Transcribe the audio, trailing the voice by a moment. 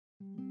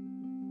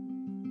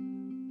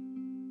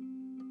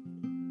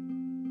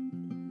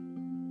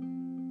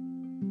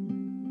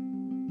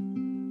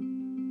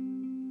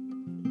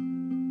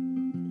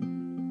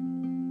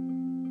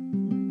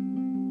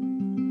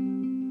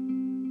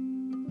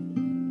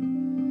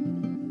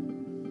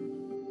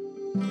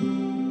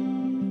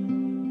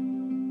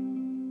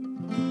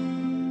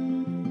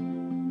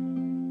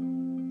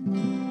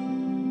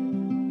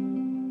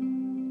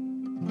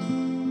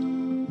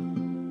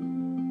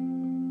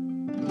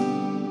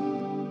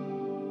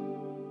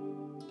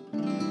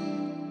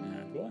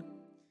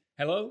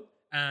Hello,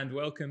 and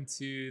welcome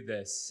to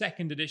the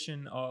second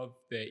edition of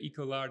the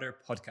Larder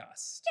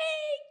podcast.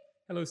 Yay!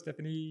 Hello,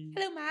 Stephanie.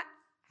 Hello, Matt.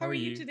 How are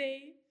you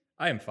today?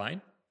 I am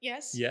fine.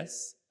 Yes.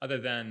 Yes, other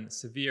than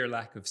severe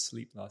lack of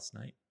sleep last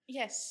night.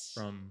 Yes.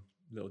 From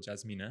little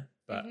Jasmina,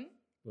 but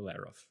we'll let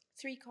her off.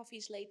 3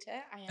 coffees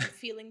later, I am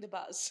feeling the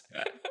buzz.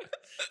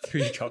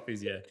 3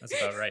 coffees, yeah. That's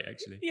about right,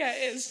 actually. Yeah,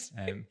 it is.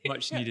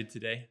 Much needed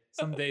today.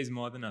 Some days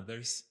more than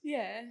others.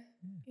 Yeah.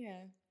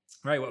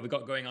 Right, what have we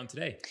got going on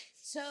today?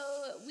 So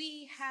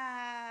we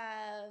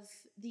have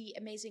the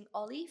amazing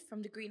Ollie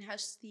from the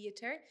GreenHouse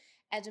Theatre,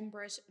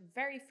 Edinburgh's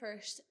very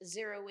first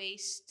zero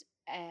waste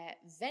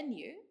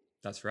venue.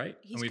 That's right.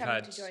 He's and we've coming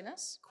had to join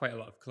us. Quite a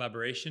lot of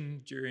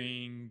collaboration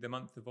during the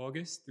month of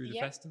August through the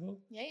festival.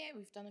 Yeah,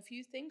 we've done a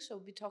few things, so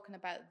we'll be talking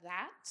about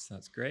that. So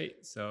that's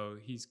great. So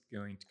he's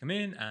going to come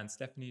in and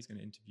Stephanie's going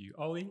to interview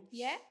Ollie.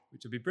 Yeah.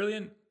 Which will be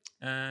brilliant.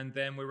 And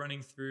then we're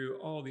running through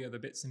all the other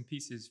bits and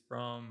pieces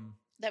from...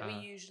 that we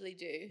usually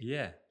do.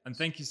 Yeah. And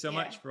thank you so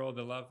much for all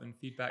the love and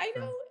feedback. I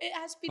know, it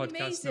has been podcast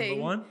amazing.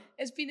 Number 1.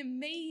 It's been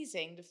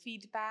amazing, the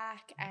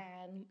feedback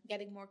and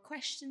getting more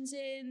questions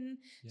in.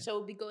 Yeah. So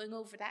we'll be going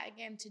over that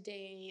again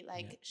today.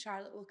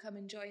 Charlotte will come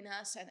and join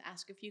us and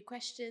ask a few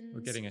questions.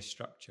 We're getting a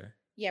structure.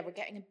 Yeah, we're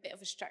getting a bit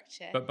of a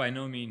structure. But by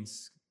no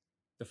means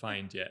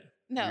defined yet.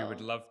 No. We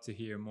would love to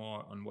hear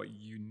more on what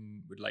you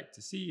would like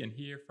to see and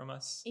hear from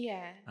us.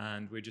 Yeah.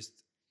 And we're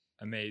just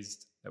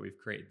amazed that we've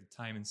created the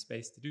time and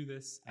space to do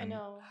this and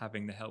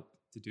having the help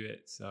to do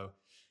it. So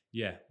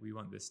yeah, we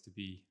want this to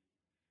be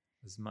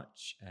as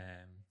much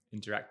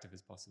interactive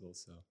as possible.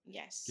 So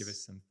yes, give us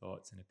some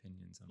thoughts and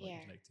opinions on what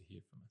you'd like to hear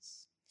from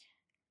us.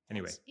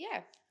 Anyway,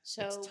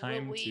 so it's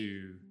time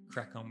to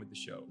crack on with the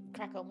show.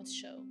 Crack on with the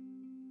show.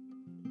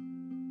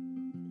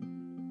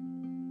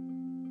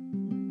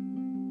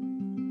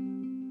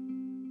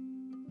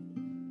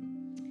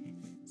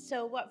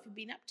 So what have you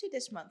been up to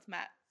this month,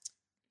 Matt?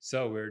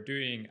 So we're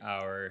doing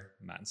our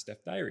Matt and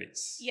Steph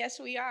diaries. Yes,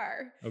 we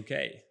are.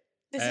 Okay.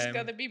 This is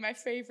going to be my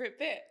favorite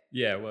bit.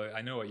 Yeah, well,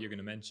 I know what you're going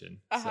to mention.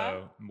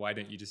 So why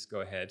don't you just go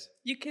ahead?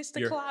 You kissed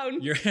a clown.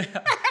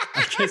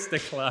 I kissed a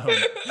clown.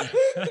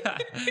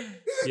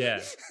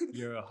 Yeah,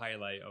 you're a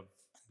highlight of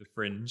the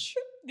Fringe.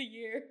 The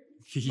year.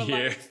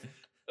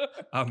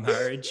 Our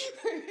marriage.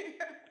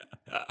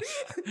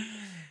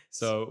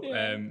 So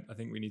I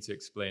think we need to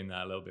explain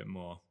that a little bit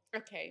more.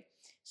 Okay.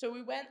 So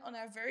we went on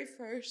our very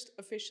first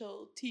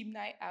official team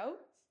night out.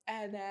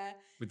 And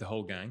with the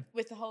whole gang.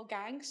 With the whole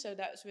gang. So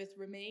that was with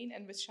Romaine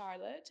and with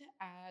Charlotte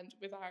and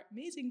with our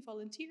amazing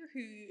volunteer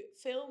who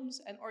films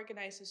and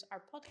organizes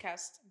our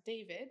podcast,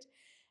 David.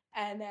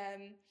 And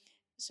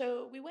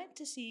so we went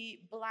to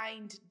see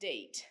Blind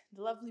Date.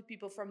 The lovely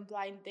people from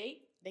Blind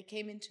Date, they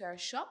came into our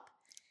shop.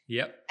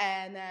 Yep.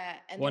 And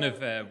one of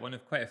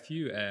quite a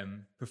few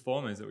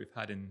performers that we've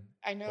had in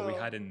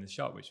the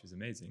shop, which was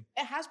amazing.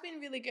 It has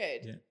been really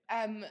good.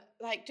 Yeah.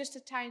 Just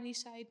a tiny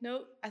side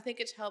note, I think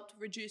it's helped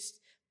reduce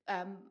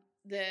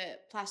the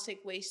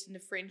plastic waste in the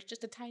Fringe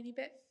just a tiny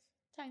bit.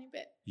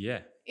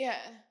 Yeah.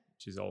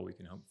 Which is all we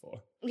can hope for.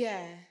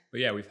 Yeah.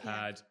 But yeah, we've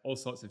had all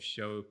sorts of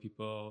show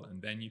people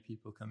and venue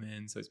people come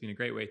in, so it's been a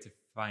great way to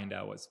find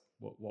out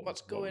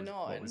what's going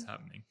on, what was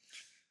happening.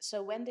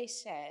 So when they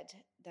said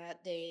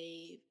that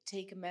they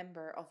take a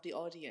member of the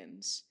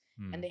audience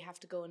and they have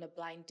to go on a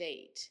blind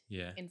date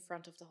in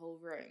front of the whole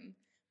room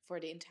for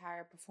the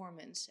entire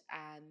performance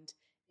and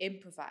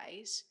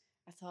improvise,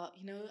 I thought,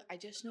 I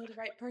just know the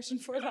right person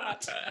for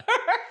that.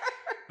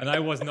 And I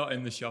was not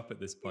in the shop at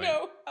this point.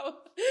 No.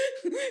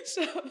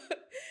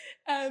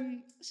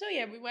 So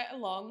yeah, we went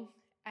along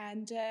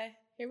and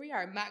here we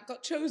are. Matt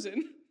got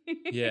chosen.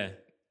 Yeah.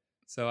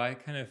 So I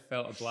kind of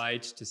felt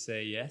obliged to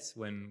say yes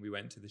when we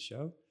went to the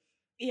show,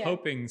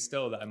 hoping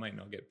still that I might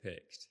not get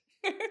picked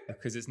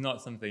because it's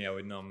not something I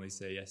would normally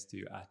say yes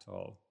to at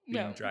all,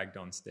 being dragged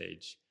on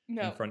stage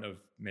in front of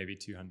maybe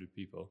 200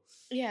 people.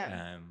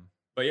 Yeah.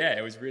 But yeah,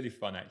 it was really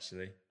fun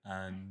actually.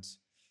 And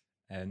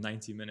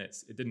 90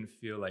 minutes, it didn't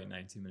feel like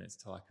 90 minutes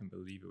till I couldn't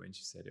believe it when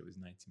she said it was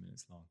 90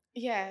 minutes long.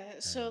 Yeah,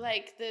 so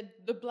like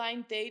the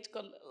blind date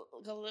got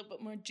a little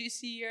bit more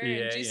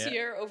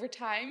juicier over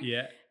time.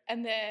 Yeah.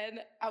 And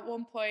then at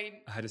one point...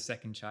 I had a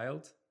second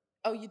child.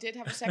 Oh, you did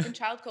have a second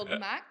child called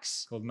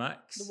Max? Called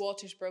Max. The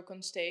waters broke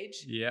on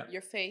stage. Yeah.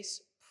 Your face,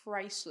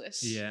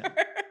 priceless. Yeah.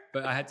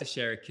 But I had to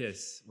share a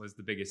kiss was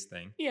the biggest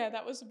thing. Yeah,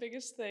 that was the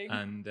biggest thing.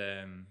 And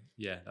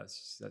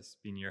that's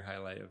been your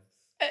highlight of...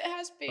 It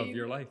has been. Of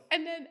your life.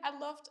 And then I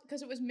loved,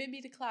 because it was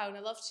Mimi the clown, I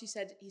loved, she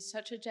said, he's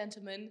such a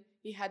gentleman.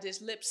 He had his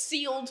lips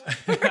sealed.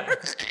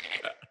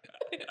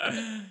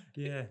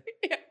 Yeah.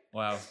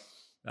 Wow.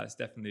 That's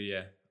definitely,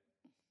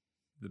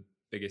 the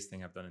biggest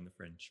thing I've done in the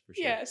Fringe, for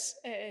sure. Yes,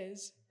 it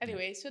is.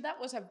 Anyway, so that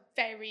was a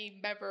very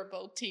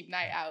memorable team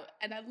night out.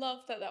 And I love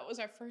that was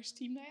our first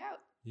team night out.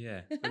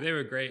 Yeah, but they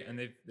were great, and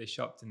they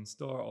shopped in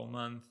store all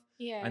month,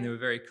 and they were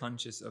very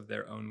conscious of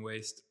their own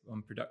waste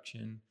on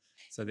production.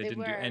 So they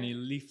didn't do any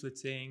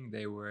leafleting.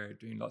 They were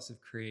doing lots of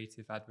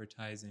creative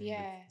advertising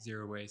with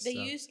zero waste. They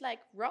used like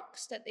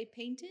rocks that they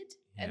painted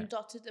and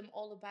dotted them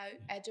all about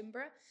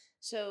Edinburgh.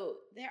 So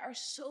there are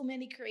so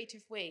many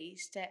creative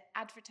ways to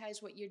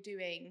advertise what you're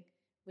doing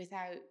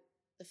without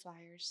the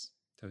flyers.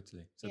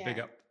 Totally. So big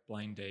up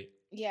Blind Date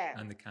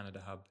and the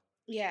Canada Hub.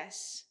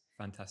 Yes.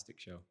 Fantastic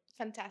show.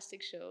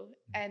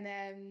 And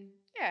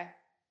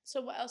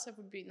so what else have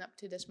we been up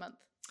to this month?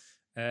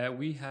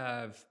 We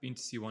have been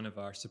to see one of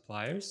our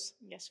suppliers.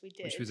 Yes, we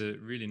did. Which was a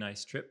really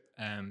nice trip.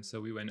 So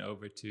we went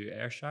over to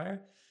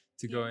Ayrshire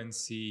to go and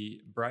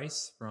see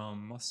Bryce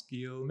from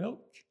Mosgiel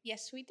Milk.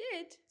 Yes, we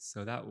did.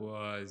 So that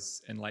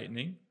was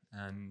enlightening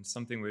and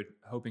something we're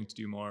hoping to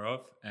do more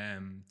of,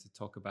 to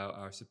talk about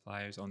our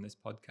suppliers on this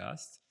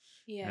podcast.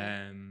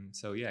 Yeah.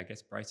 So I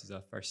guess Bryce is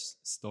our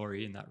first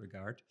story in that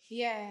regard.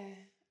 Yeah.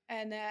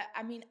 And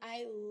I mean,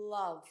 I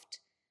loved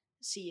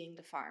seeing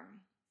the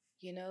farm.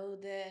 You know,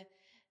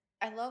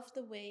 I loved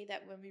the way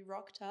that when we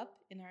rocked up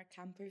in our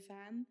camper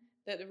van,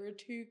 that there were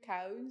 2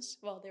 cows.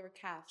 Well, they were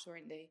calves,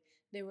 weren't they?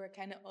 They were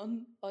kind of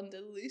on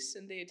the loose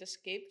and they had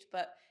escaped,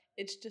 but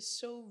it's just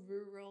so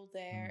rural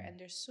there, and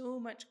there's so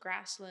much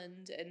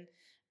grassland and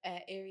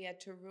area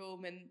to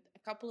roam. And a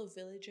couple of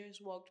villagers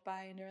walked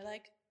by and they were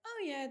like,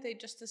 oh yeah, they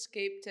just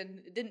escaped and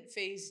it didn't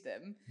faze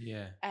them.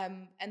 Yeah.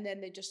 And then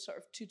they just sort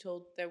of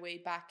tootled their way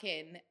back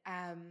in.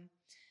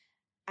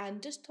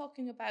 And just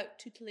talking about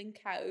tootling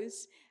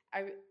cows,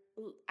 I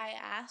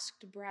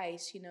asked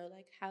Bryce, you know,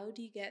 like, how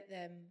do you get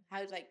them,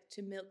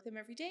 to milk them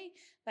every day?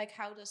 Like,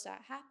 how does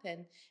that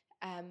happen?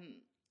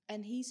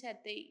 And he said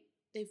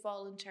they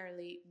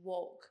voluntarily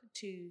walk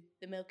to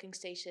the milking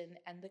station,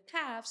 and the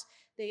calves,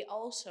 they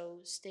also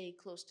stay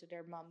close to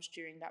their mums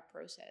during that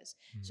process.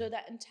 So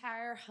that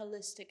entire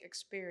holistic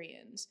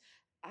experience,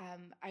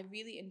 I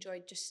really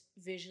enjoyed just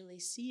visually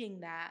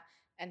seeing that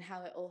and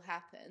how it all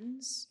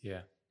happens.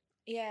 Yeah.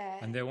 Yeah.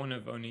 And they're one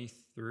of only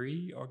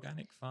 3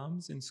 organic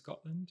farms in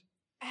Scotland?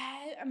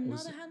 I'm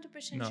not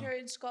 100% sure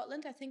in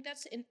Scotland. I think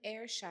that's in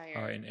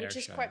Ayrshire, which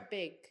is quite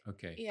big.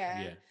 Okay.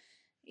 Yeah.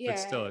 But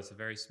still, it's a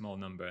very small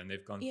number, and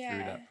they've gone through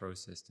that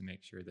process to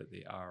make sure that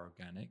they are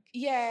organic.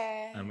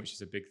 Yeah. And which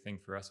is a big thing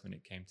for us when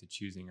it came to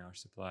choosing our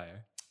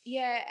supplier.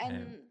 Yeah,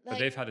 and but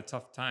they've had a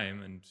tough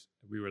time, and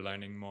we were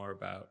learning more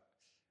about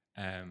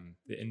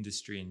the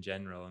industry in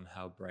general and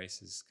how Bryce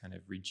has kind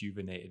of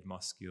rejuvenated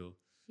Mosgiel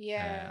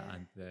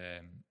and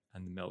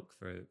the milk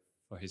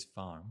for his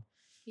farm.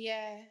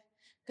 Yeah,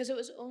 because it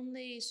was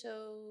only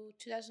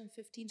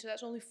 2015, so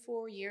that's only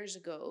 4 years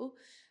ago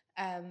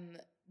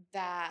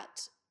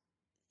that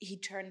he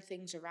turned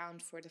things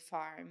around for the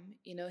farm.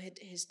 You know,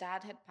 his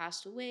dad had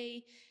passed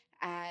away,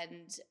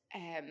 and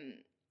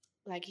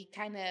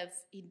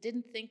he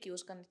didn't think he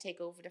was going to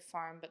take over the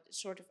farm, but it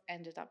sort of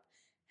ended up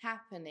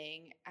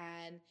happening.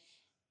 And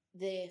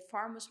the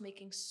farm was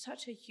making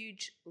such a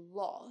huge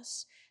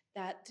loss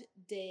that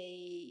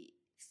they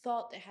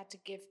thought they had to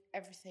give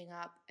everything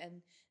up,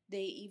 and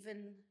they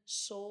even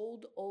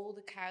sold all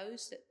the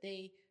cows that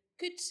they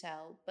could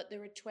sell, but there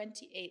were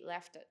 28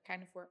 left that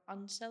kind of were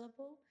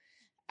unsellable.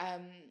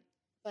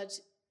 But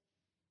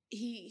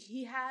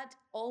he had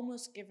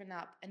almost given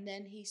up, and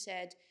then he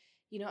said,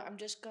 you know, I'm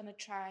just gonna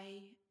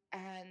try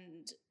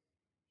and,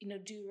 you know,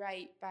 do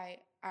right by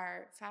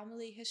our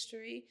family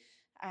history,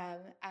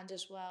 and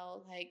as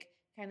well, like,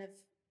 kind of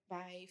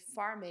by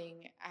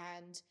farming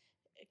and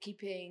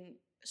keeping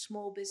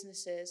small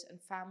businesses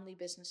and family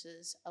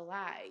businesses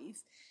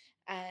alive.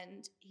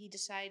 And he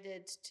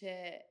decided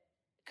to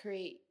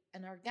create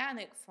an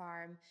organic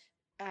farm.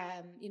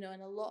 You know,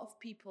 and a lot of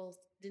people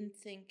didn't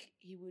think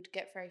he would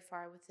get very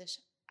far with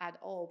this at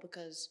all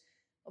because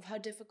of how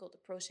difficult the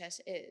process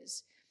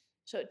is.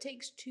 So it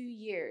takes 2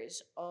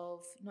 years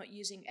of not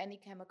using any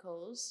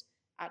chemicals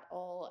at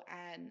all,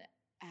 and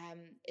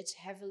it's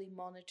heavily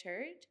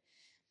monitored.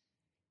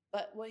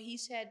 But what he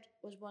said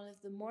was one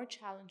of the more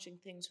challenging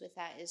things with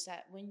that is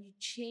that when you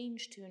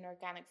change to an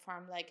organic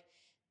farm, like,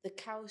 the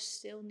cows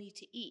still need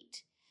to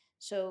eat.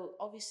 So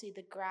obviously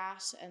the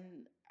grass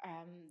and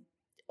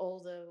all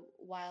the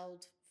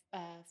wild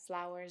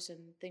flowers and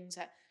things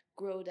that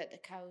grow that the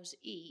cows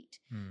eat,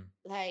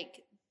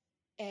 like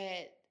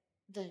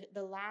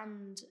the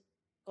land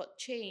got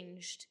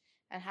changed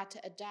and had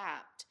to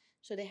adapt.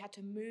 So they had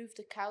to move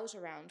the cows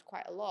around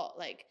quite a lot.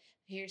 Like,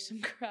 here's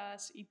some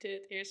grass, eat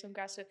it, here's some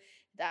grass. So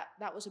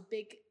that was a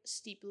big,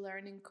 steep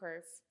learning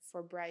curve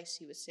for Bryce,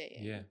 he was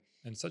saying. Yeah,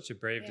 and such a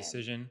brave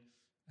decision.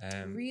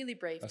 Really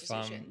brave decision.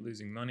 A farm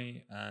losing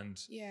money and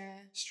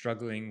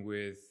struggling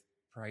with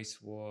price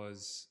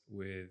wars,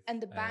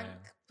 and the bank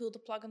pulled the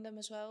plug on them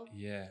as well.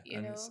 Yeah,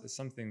 and it's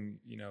something,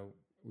 you know,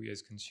 we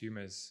as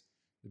consumers,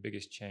 the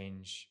biggest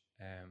change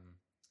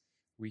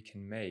we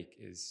can make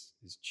is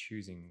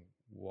choosing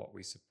what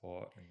we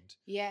support,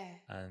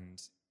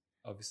 and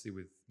obviously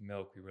with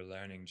milk we were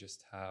learning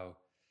just how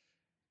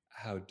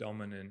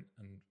dominant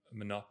and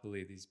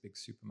monopoly these big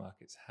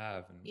supermarkets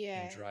have, and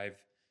drive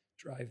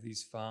drive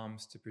these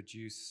farms to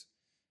produce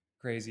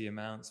crazy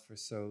amounts for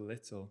so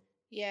little.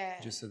 Yeah.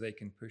 Just so they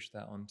can push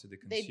that onto the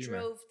consumer. They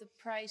drove the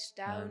price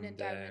down and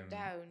down and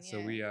down. So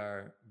we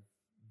are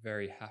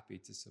very happy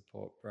to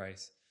support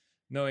Bryce,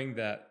 knowing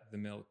that the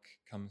milk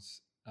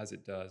comes as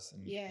it does,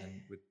 and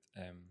with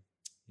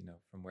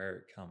from where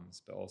it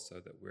comes, but also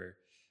that we're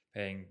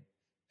paying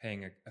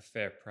a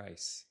fair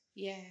price.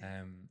 Yeah.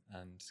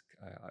 And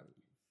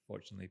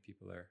fortunately,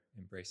 people are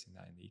embracing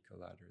that in the Eco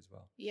Larder as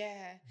well.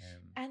 Yeah.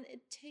 And it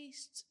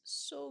tastes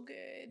so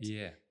good.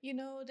 Yeah.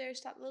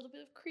 There's that little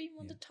bit of cream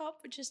on the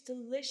top, which is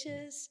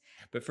delicious.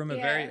 Yeah. But from a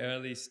very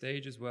early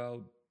stage as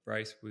well,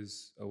 Bryce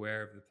was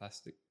aware of the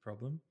plastic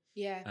problem.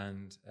 Yeah.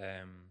 And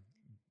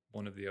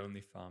one of the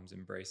only farms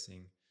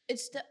embracing.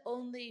 It's the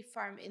only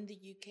farm in the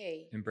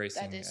UK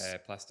embracing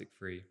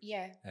plastic-free.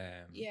 Yeah.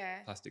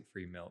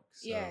 Plastic-free milk.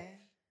 So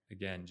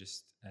again,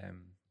 just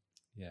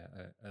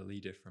a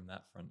leader from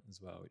that front as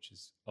well, which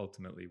is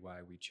ultimately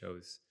why we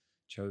chose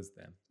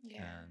them.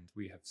 Yeah. And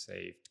we have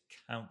saved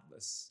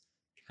countless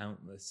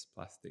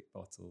plastic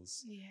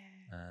bottles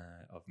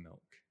of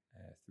milk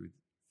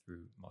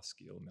through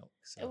Mosgiel milk.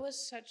 So it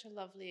was such a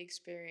lovely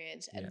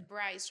experience. And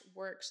Bryce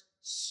works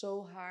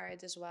so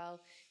hard as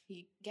well.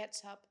 He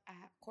gets up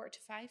at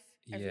 4:45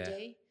 every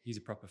day. He's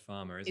a proper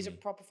farmer, isn't he? He's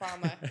a proper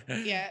farmer.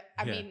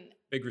 I mean,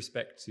 big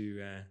respect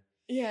to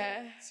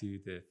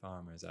the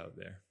farmers out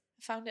there.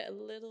 I found it a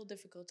little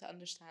difficult to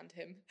understand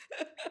him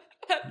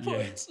at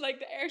points, like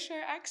the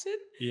Ayrshire accent.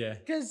 Yeah.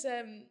 Because,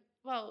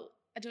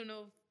 I don't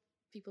know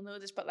if people know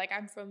this, but like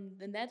I'm from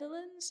the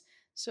Netherlands,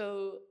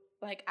 so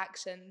like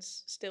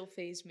accents still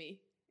faze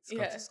me.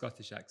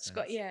 Scottish accents.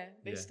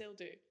 They still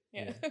do.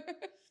 Yeah.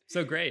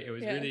 So great. It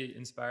was really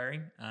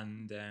inspiring.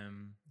 And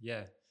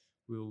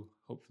we'll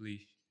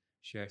hopefully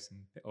share some...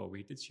 Oh,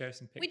 we did share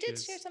some pictures. We did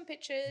share some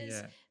pictures.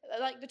 Yeah.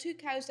 Like the 2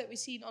 cows that we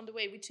seen on the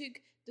way. We took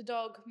the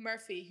dog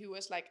Murphy, who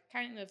was like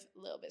kind of a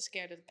little bit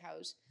scared of the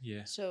cows.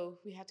 Yeah. So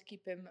we had to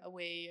keep him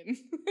away and...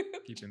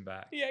 keep him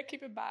back. Yeah,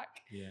 keep him back.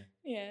 Yeah.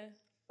 Yeah.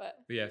 But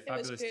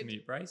fabulous to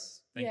meet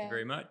Bryce. Thank you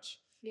very much.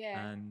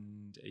 Yeah.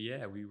 And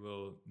we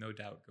will no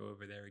doubt go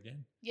over there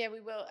again. Yeah,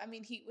 we will. I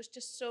mean, he was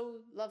just so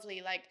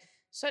lovely, like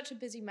such a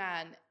busy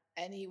man,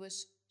 and he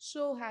was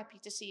so happy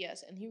to see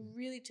us, and he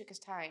really took his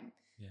time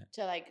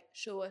to like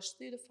show us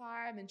through the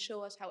farm and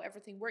show us how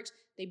everything works.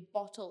 They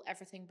bottle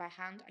everything by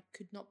hand. I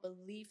could not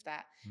believe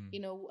that.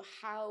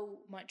 How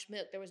much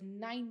milk. There was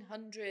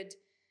 900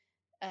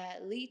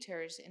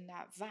 liters in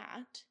that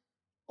vat.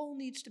 All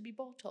needs to be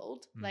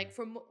bottled. Like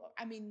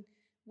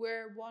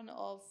we're one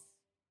of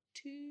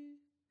 2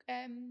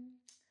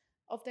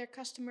 of their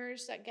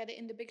customers that get it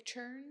in the big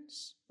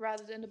churns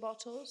rather than the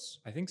bottles.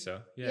 I think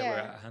so. Yeah. We're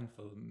at a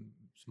handful,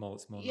 small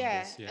numbers.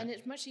 Yeah, and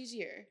it's much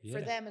easier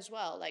for them as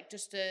well. Like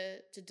just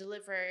to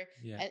deliver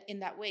in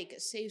that way,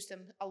 it saves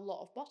them a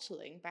lot of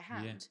bottling by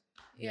hand.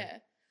 Yeah.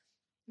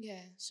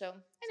 So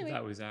anyway, so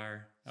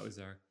that was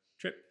our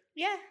trip.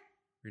 Yeah.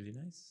 Really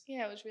nice.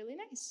 Yeah, it was really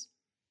nice.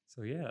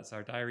 So that's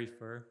our diary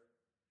for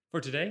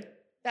today.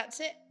 That's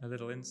it. A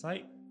little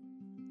insight.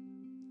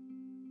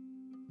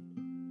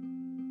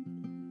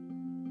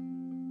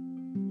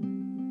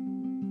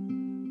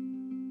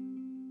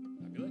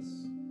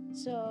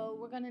 So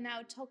we're going to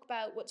now talk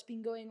about what's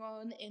been going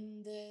on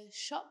in the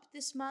shop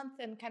this month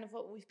and kind of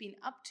what we've been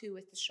up to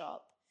with the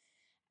shop.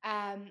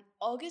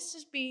 August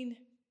has been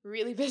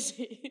really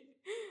busy.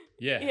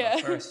 Our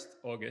first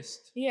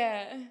August.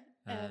 Yeah.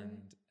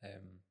 And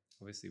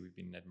obviously we've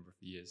been in Edinburgh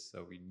for years,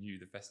 so we knew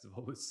the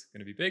festival was going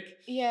to be big.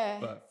 Yeah.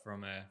 But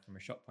from a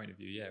shop point of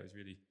view, it was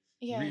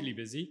really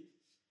busy,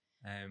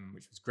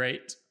 which was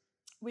great.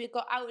 We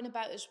got out and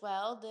about as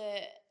well.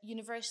 The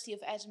University of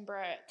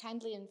Edinburgh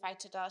kindly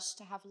invited us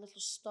to have a little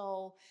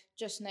stall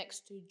just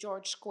next to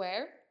George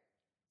Square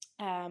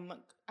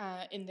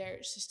in their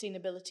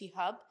sustainability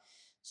hub.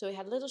 So we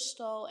had a little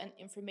stall and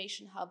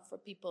information hub for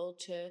people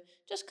to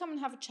just come and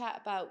have a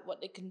chat about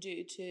what they can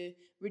do to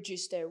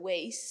reduce their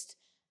waste.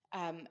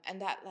 And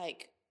that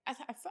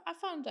I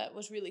found that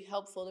was really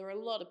helpful. There were a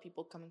lot of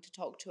people coming to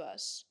talk to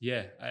us.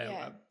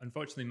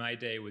 Unfortunately, my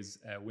day was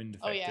wind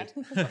affected.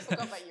 Oh yeah, I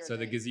forgot about your so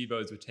day. The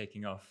gazebos were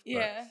taking off.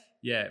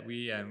 But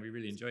we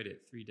really enjoyed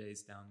it. 3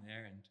 days down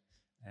there,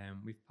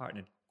 and we've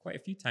partnered quite a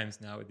few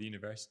times now with the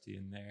university,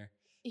 and they're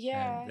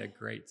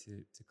great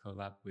to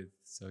collab with.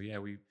 So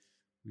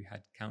we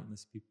had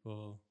countless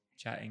people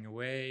chatting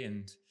away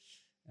and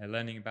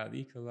learning about the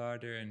Eco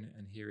Larder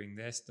and hearing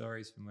their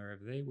stories from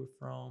wherever they were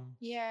from.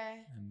 Yeah.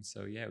 And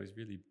so, it was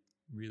really,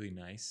 really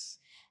nice.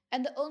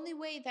 And the only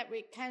way that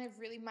we kind of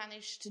really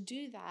managed to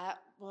do that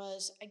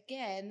was,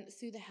 again,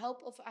 through the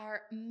help of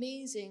our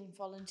amazing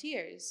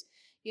volunteers.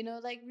 We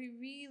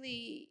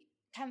really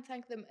can't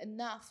thank them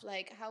enough,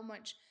 like how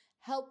much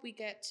help we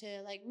get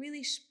to like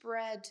really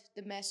spread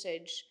the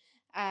message.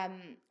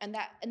 And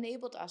that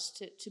enabled us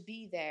to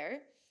be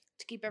there,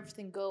 to keep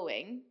everything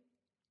going.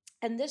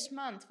 And this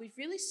month, we've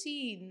really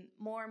seen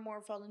more and more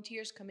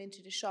volunteers come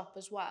into the shop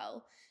as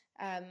well.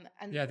 I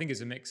think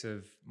it's a mix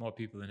of more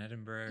people in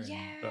Edinburgh,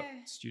 but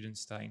students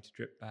starting to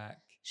drip back.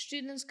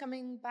 students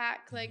coming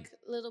back like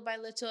little by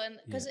little, and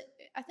because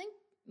I think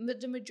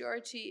the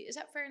majority, is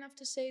that fair enough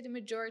to say, the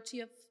majority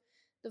of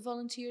the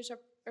volunteers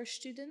are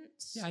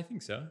students? Yeah, I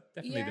think so.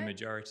 Definitely the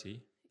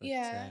majority. But,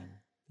 yeah.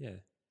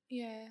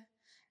 Yeah.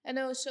 And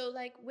also,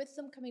 like, with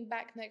them coming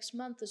back next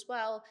month as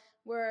well,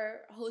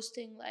 we're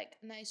hosting like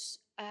a nice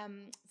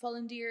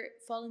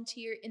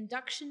volunteer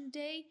induction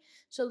day.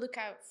 So look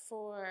out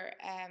for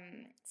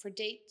the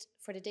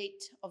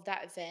date of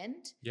that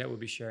event. Yeah, we'll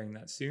be sharing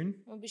that soon.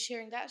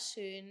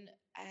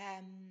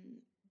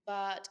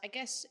 But I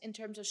guess in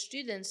terms of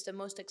students, the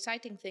most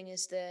exciting thing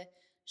is the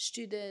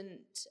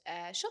student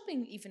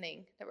shopping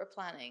evening that we're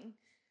planning.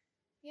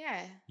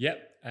 Yeah.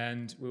 Yep,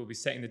 and we'll be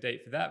setting the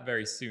date for that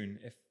very soon,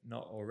 if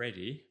not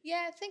already.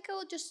 Yeah, I think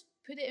I'll just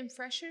put it in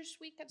Freshers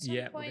Week at some point.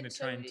 Yeah, we're going to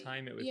try and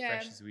time it with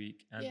Freshers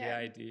Week. And the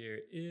idea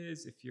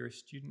is, if you're a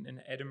student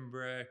in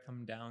Edinburgh,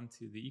 come down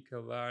to the Eco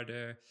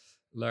Larder,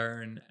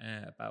 learn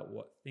about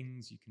what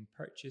things you can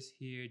purchase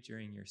here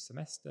during your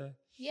semester.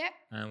 Yeah.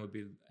 And we'll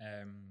be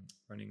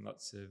running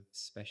lots of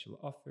special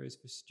offers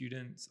for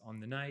students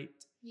on the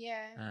night.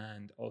 Yeah.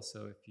 And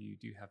also, if you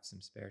do have some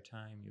spare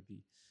time, you'll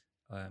be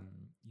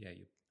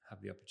you'll have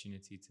the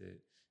opportunity to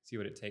see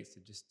what it takes to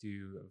just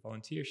do a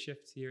volunteer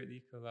shift here at the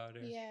Eco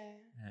Larder.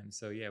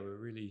 Yeah. We're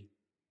really,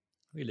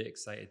 really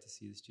excited to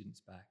see the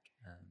students back.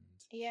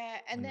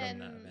 And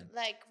then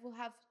like we'll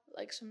have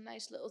like some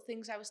nice little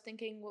things. I was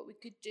thinking what we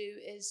could do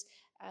is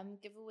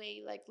give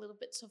away like little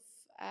bits of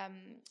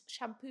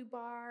shampoo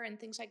bar and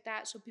things like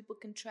that, so people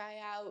can try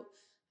out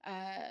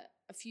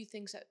a few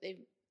things that they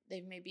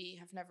maybe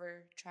have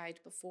never tried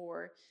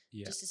before,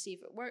 just to see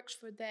if it works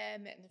for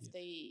them, and if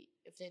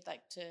they'd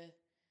like to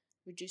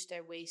reduce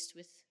their waste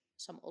with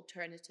some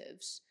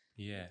alternatives.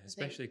 Yeah,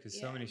 especially because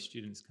so many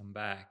students come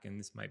back, and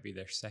this might be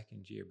their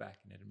second year back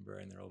in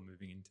Edinburgh, and they're all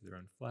moving into their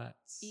own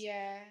flats.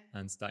 Yeah.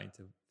 And starting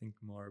to think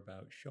more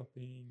about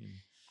shopping.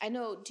 And I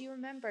know. Do you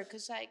remember?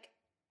 Because like,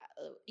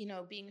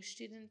 being a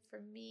student for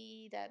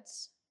me,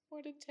 that's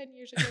more than 10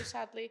 years ago,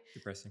 sadly.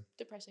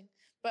 Depressing.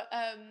 But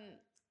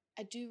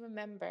I do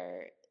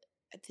remember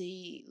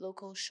the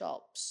local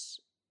shops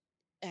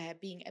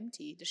being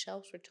empty. The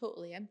shelves were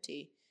totally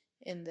empty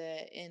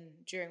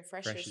during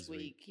Freshers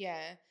Week.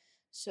 Yeah.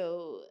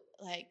 So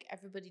like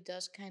everybody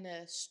does kind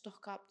of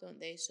stock up, don't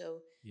they?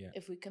 So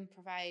if we can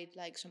provide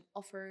like some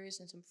offers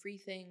and some free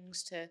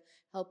things to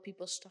help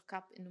people stock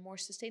up in a more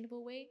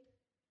sustainable way,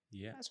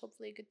 that's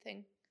hopefully a good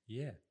thing.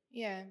 Yeah.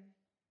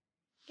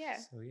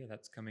 So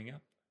that's coming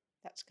up.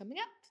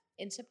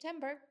 In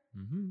September.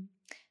 Mm-hmm.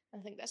 I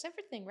think that's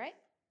everything, right?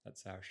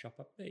 That's our shop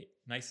update.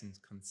 Nice and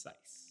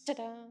concise.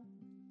 Ta-da!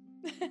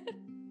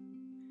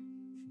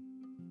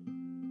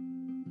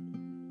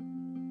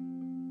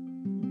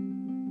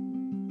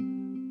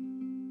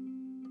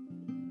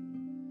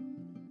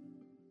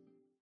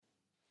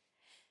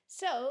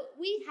 So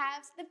we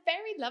have the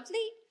very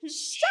lovely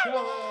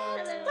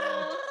Charlotte!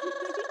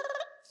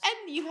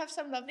 And you have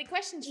some lovely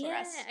questions for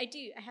us. Yeah, I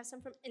do. I have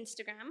some from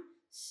Instagram.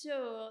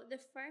 So the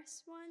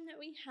first one that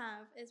we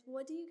have is,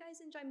 what do you guys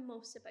enjoy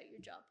most about your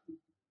job?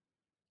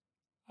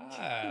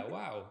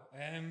 Wow.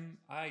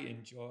 I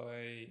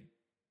enjoy,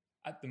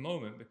 at the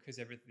moment, because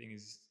everything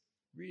is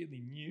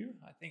really new,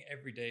 I think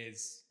every day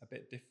is a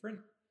bit different.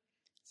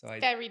 So I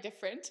very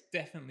different.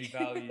 Definitely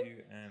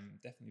value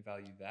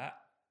that.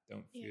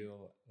 Don't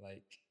feel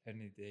like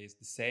any day is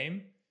the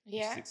same.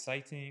 Yeah. It's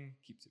exciting,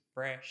 keeps it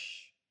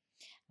fresh.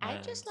 I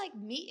just like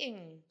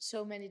meeting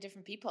so many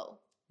different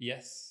people.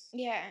 Yes.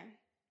 Yeah.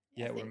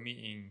 Yeah, we're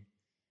meeting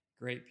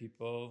great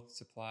people,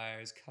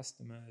 suppliers,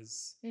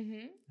 customers,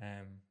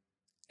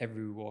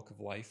 every walk of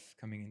life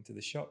coming into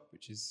the shop,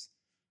 which is,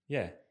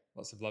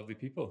 lots of lovely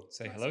people to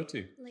say hello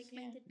to.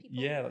 Like-minded people.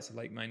 Yeah, lots of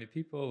like-minded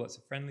people, lots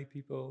of friendly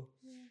people.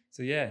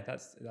 Yeah. So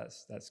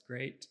that's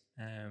great.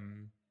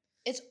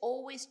 It's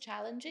always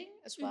challenging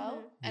as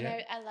well. And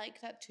I like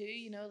that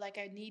too, like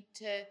I need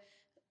to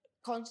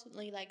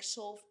constantly like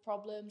solve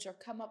problems or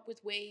come up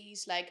with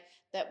ways like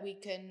that we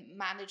can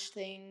manage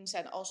things,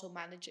 and also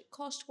manage it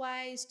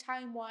cost-wise,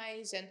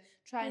 time-wise, and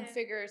try and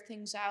figure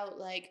things out,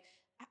 like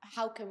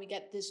how can we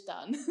get this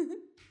done?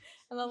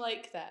 And I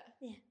like that.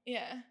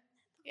 Yeah.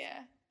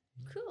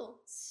 Cool.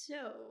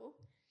 So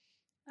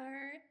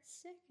our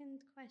second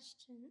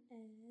question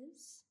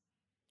is,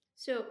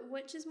 so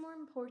which is more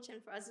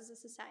important for us as a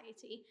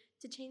society,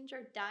 to change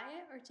our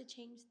diet or to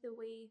change the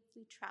way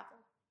we travel?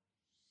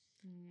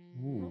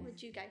 What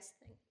would you guys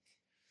think?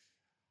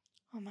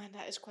 Oh man,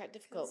 that is quite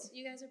difficult.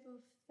 You guys are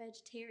both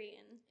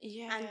vegetarian.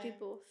 Yeah. And you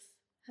both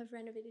have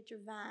renovated your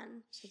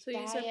van. So you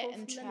diet are both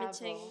and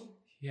limiting travel.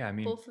 Yeah, I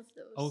mean, both of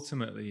those.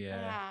 Ultimately,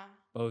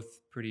 both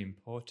pretty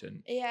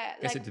important. Yeah.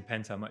 I guess it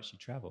depends how much you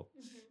travel.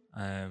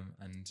 And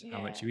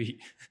how much you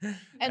eat.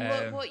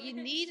 And what you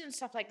need and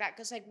stuff like that.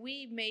 Because like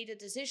we made a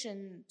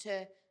decision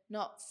to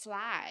not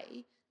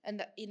fly,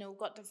 and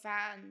got the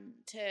van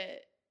to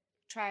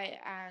try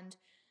and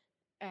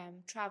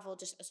travel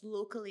just as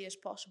locally as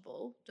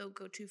possible. Don't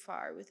go too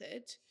far with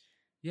it.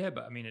 Yeah,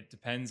 but I mean, it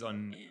depends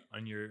on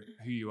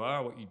who you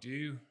are, what you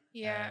do.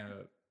 Yeah.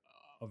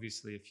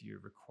 obviously if you're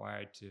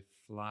required to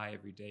fly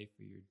every day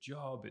for your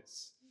job,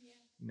 it's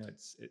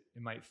it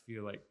might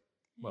feel like,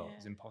 well,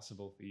 it's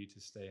impossible for you to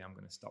say, I'm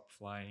going to stop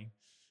flying.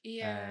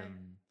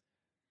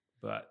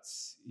 But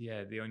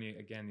yeah, the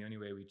only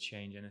way we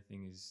change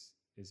anything is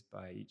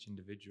by each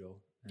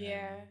individual.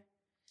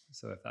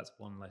 So if that's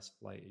one less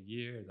flight a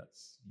year,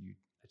 that's you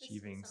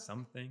achieving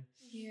something.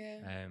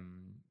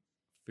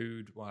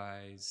 Food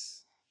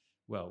wise,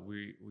 well,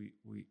 we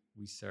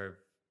serve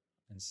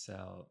and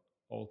sell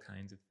all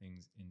kinds of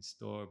things in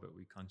store, but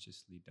we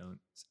consciously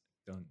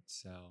don't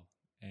sell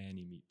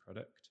any meat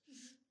product,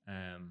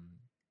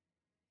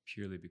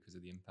 purely because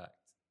of the impact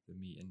the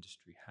meat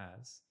industry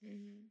has.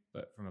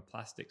 But from a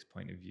plastics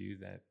point of view,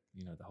 that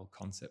the whole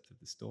concept of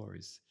the store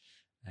is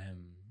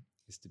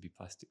to be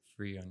plastic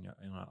free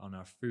on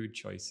our food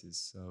choices.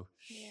 So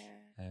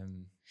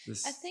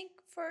I think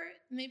for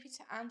maybe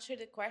to answer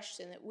the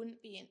question, it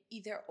wouldn't be an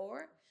either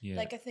or.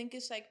 Like I think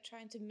it's like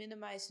trying to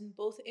minimize in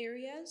both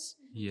areas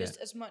just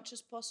as much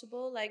as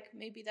possible. Like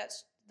maybe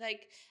that's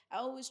like I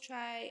always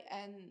try,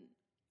 and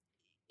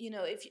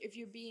if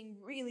you're being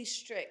really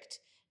strict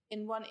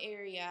in one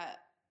area,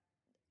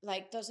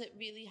 like does it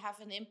really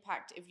have an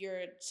impact if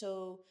you're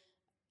so,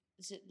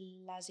 is it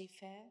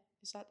laissez-faire?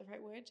 Is that the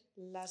right word?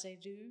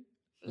 Laissez-faire.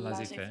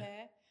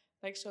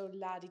 Like so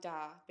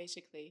la-di-da,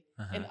 basically,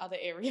 in other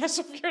areas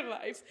of your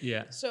life.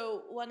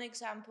 So one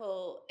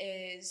example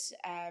is,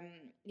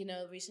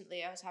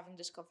 recently I was having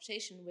this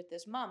conversation with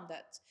this mom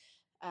that's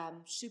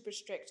super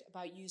strict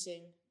about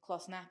using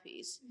cloth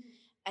nappies.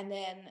 And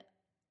then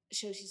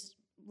she's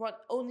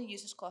only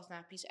uses cloth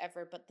nappies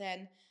ever, but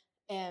then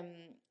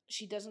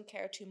she doesn't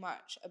care too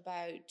much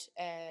about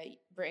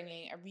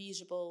bringing a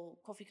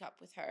reusable coffee cup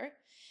with her.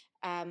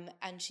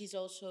 And she's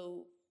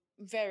also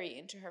very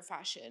into her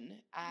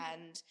fashion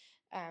and,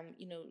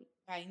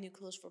 buying new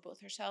clothes for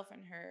both herself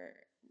and her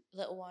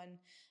little one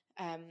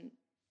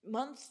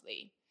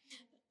monthly.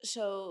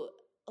 So,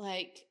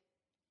 like,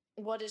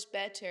 what is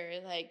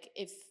better? Like,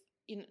 if,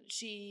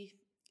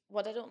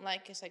 what I don't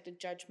like is, like, the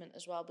judgment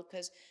as well,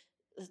 because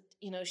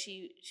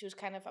she was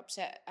kind of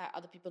upset at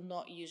other people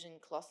not using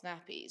cloth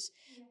nappies.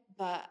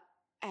 But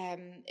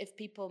if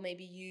people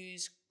maybe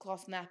use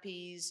cloth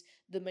nappies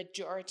the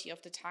majority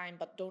of the time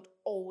but don't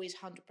always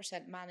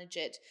 100% manage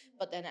it,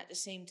 but then at the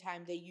same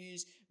time they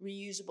use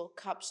reusable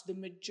cups the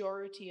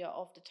majority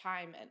of the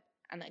time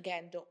and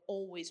again don't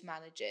always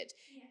manage it,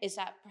 is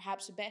that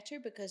perhaps better?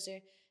 Because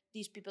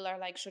these people are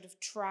like sort of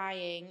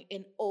trying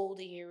in all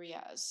the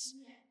areas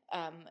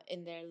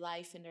in their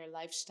life, in their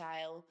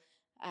lifestyle,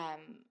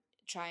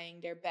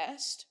 trying their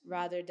best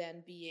rather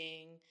than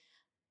being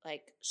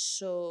like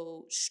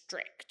so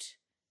strict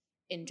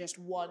in just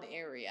one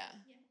area.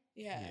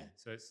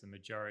 So it's the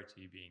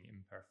majority being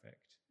imperfect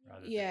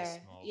rather than a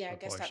small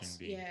proportion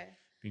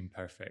being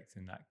perfect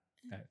in that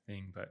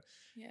thing. But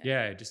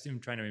just even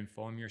trying to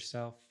inform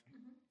yourself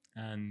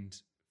and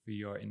for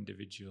your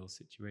individual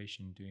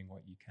situation, doing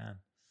what you can.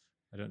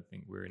 I don't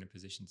think we're in a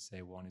position to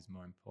say one is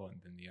more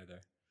important than the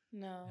other.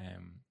 No.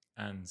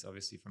 And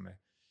obviously from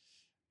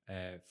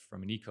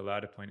an Eco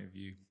Larder point of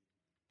view,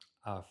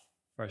 our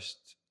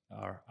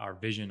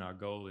vision, our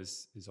goal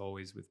is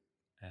always with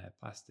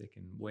plastic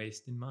and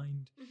waste in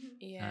mind.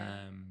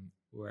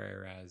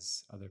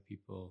 Whereas other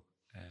people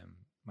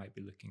might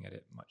be looking at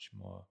it much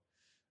more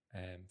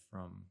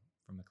from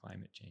a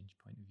climate change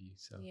point of view.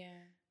 So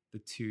the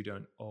two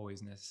don't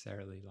always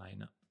necessarily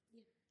line up.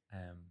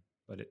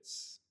 But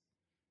it's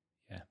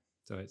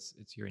so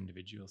it's your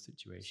individual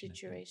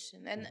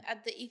situation. And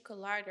at the Eco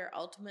Larder,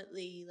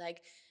 ultimately,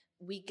 like,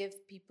 we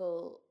give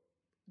people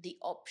the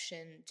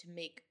option to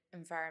make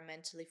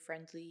environmentally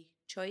friendly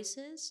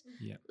choices.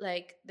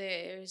 Like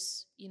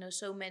there's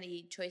so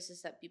many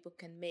choices that people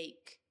can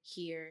make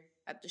here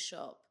at the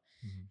shop.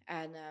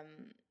 And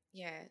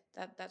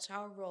that's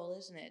our role,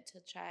 isn't it, to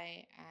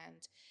try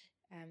and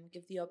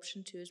give the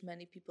option to as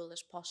many people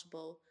as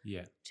possible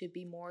to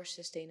be more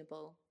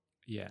sustainable.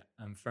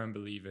 I'm a firm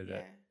believer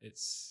that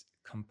it's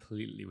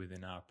completely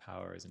within our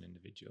power as an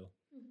individual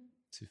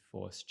to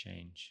force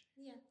change.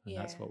 And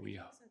that's what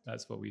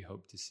we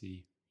hope to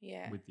see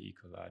with the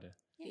Eco Larder.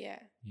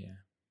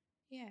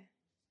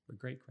 But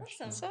great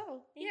question. Awesome.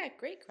 So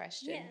great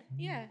question.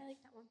 I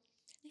like that one.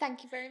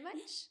 Thank you very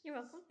much. You're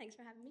welcome. Thanks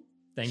for having me.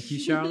 Thank you,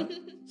 Charlotte.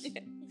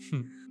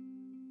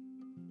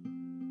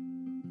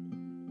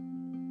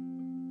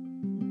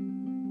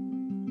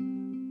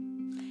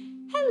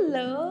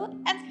 Hello,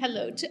 and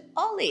hello to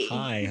Ollie.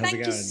 Hi, how's it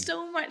going? Thank you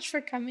so much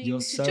for coming. You're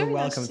to so join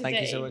welcome. us Thank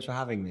you today. so much for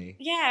having me.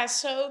 Yeah,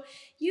 so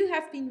you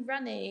have been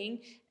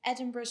running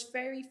Edinburgh's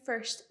very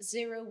first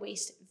zero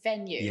waste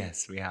venue.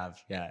 Yes, we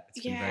have. Yeah,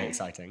 it's been very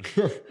exciting.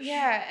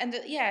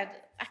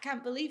 I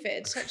can't believe it.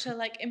 It's such a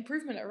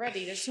improvement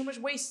already. There's so much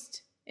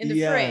waste in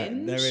the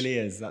fringe. There really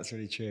is. That's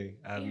really true.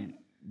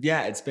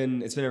 It's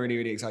been a really,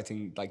 really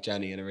exciting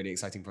journey and a really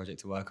exciting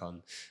project to work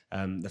on.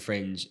 The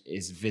fringe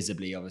is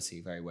visibly, obviously,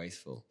 very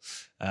wasteful,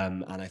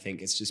 and I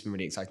think it's just been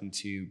really exciting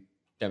to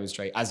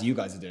demonstrate, as you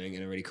guys are doing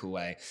in a really cool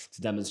way,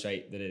 to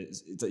demonstrate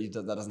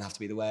that that doesn't have to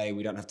be the way.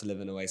 We don't have to live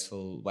in a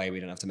wasteful way. We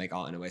don't have to make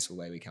art in a wasteful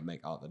way. We can make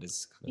art that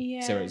is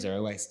kind of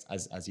zero waste,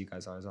 as you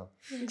guys are as well.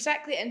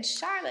 Exactly. And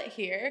Charlotte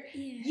here,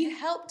 you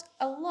helped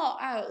a lot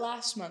out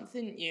last month,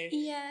 didn't you?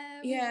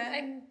 Yeah.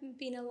 I've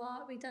been a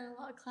lot. We've done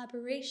a lot of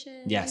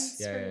collaborations.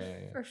 Yes.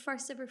 Our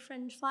first ever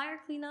fringe flyer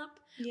cleanup.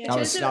 Yeah. It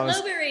was a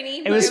little bit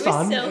rainy. It was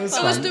fun. It was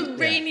so fun. It was the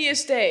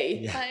rainiest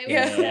day.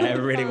 It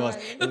really was.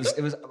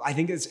 It was. I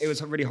think it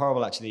was really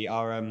horrible actually.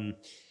 Our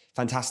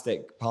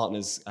fantastic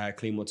partners,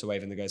 Clean Water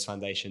Wave and the Ghost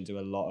Foundation, do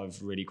a lot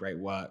of really great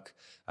work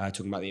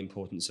talking about the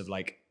importance of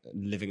like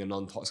living a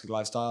non-toxic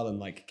lifestyle and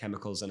like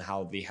chemicals and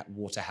how the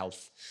water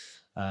health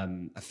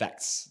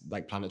affects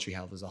like planetary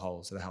health as a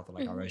whole. So the health of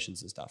like our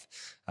oceans and stuff.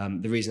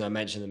 The reason I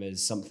mention them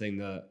is something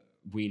that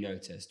we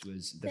noticed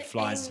was the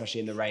flies, especially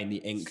in the rain, the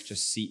ink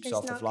just seeps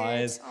off the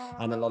flies,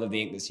 and a lot of the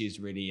ink that's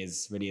used really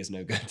is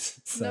no good.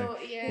 So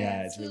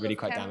it's really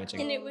quite damaging.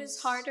 And it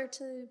was harder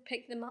to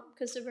pick them up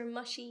because they were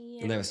mushy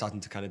and they were starting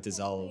to kind of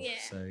dissolve.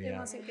 It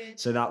wasn't good.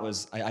 So that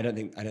was I don't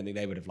think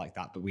they would have liked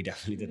that, but we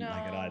definitely didn't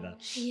like it either.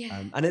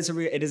 Yeah. And it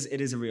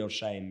is a real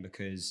shame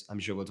because I'm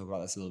sure we'll talk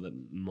about this a little bit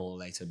more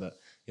later. But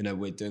you know,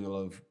 we were doing a lot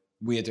of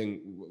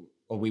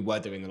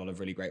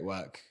really great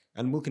work.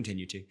 And we'll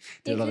continue to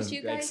do a lot of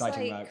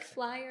exciting work.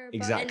 Flyer, but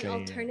exactly, in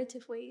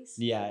alternative ways.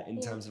 Yeah,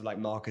 in terms of like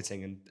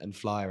marketing and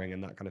flyering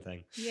and that kind of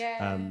thing.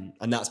 Yeah.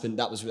 And that's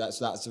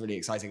really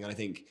exciting. And I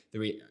think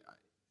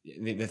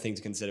the thing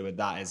to consider with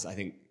that is I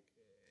think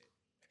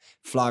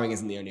flyering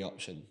isn't the only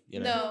option.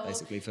 You know,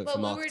 basically for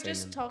marketing. We were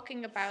just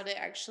talking about it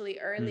actually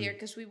earlier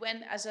because we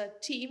went as a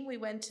team. We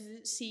went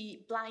to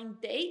see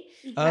Blind Date.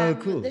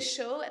 Cool. The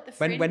show at the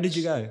Fringe. When did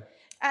you go?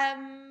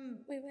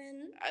 We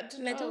went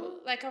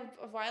like a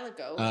while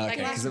ago. Okay,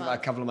 because a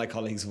couple of my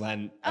colleagues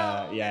went.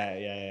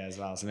 As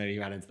well. So maybe you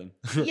ran into them.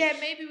 Yeah,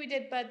 maybe we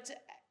did, but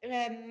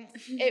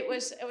it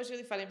was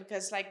really funny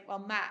because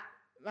Matt,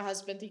 my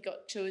husband, he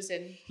got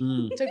chosen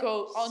to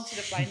go onto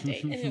the blind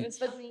date, and it was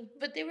funny.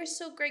 But they were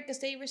so great because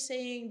they were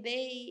saying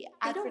they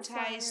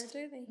advertised.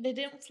 They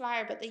didn't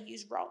flyer, but they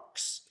use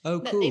rocks. Oh,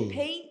 that cool. They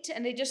paint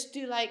and they just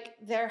do like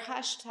their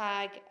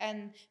hashtag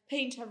and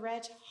paint a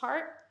red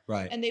heart.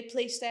 Right. And they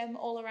place them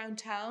all around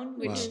town,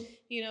 which,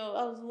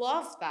 I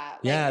love that.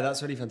 Yeah,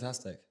 that's really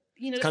fantastic.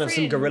 It's kind of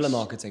some guerrilla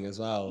marketing as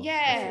well.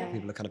 Yeah.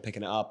 People are kind of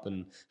picking it up,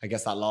 and I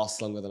guess that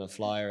lasts longer than a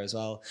flyer as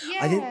well.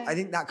 Yeah. I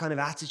think that kind of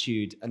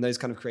attitude and those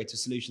kind of creative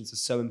solutions are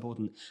so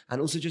important,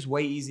 and also just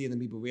way easier than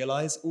people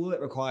realize. All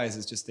it requires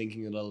is just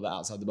thinking a little bit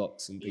outside the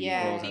box and being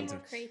more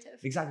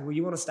creative. Exactly. Well,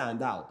 you want to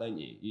stand out, don't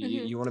you?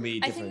 You want to be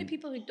different. I think the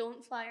people who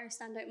don't flyer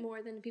stand out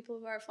more than the people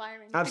who are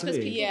flyering.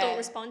 Absolutely. Because people don't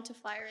respond to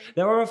flyering.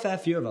 There are a fair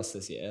few of us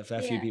this year, a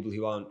fair few people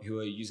who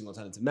are using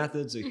alternative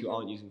methods, or who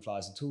aren't using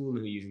flyers at all, who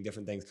are using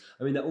different things.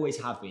 I mean, there always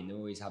have been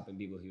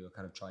people who have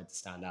kind of tried to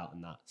stand out in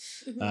that.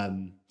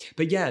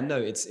 But yeah, no,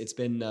 it's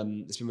been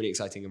really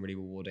exciting and really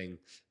rewarding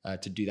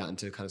to do that and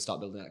to kind of start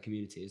building that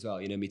community as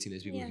well. You know, meeting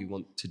those people who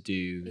want to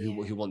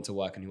do, who want to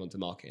work and who want to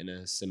market in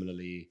a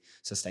similarly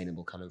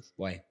sustainable kind of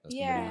way. That's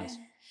been really nice.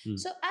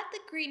 So at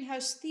the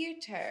GreenHouse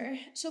Theatre,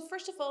 so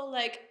first of all,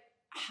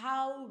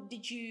 how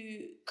did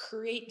you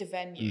create the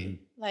venue?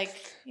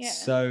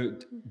 So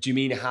do you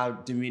mean how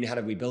did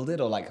we build it,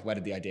 or where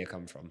did the idea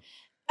come from?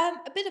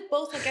 A bit of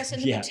both, I guess,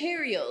 and the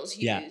materials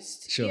used. Yeah,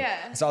 sure.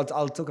 Yeah. So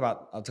I'll talk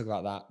about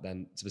that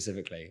then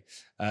specifically.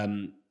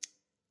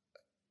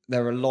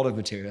 There are a lot of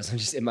materials. I'm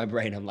just in my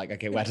brain. I'm like,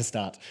 okay, where to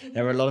start?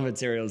 There were a lot of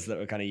materials that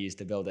were kind of used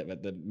to build it,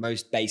 but the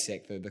most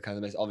basic, the kind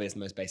of the most obvious, the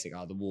most basic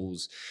are the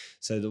walls.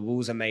 So the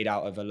walls are made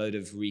out of a load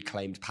of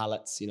reclaimed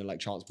pallets,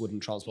 like wooden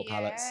transport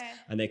pallets,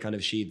 and they kind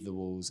of sheathe the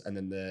walls. And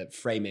then the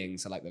framing,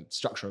 so the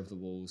structure of the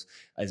walls,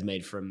 is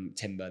made from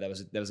timber. There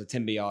was a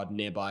timber yard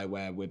nearby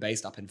where we're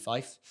based up in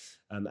Fife.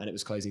 And it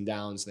was closing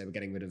down, so they were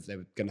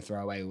going to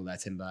throw away all their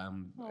timber.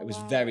 It was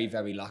very,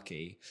 very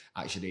lucky.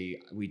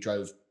 Actually, we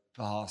drove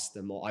past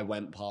them, or I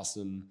went past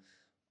them,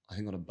 I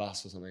think on a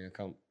bus or something. I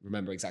can't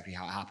remember exactly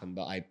how it happened,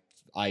 but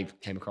I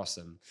came across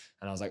them,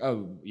 and I was like,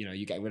 oh, you're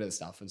getting rid of the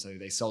stuff. And so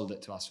they sold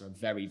it to us for a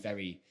very,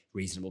 very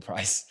reasonable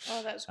price.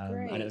 Oh, that's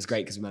great. And it was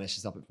great because we managed to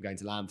stop it from going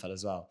to landfill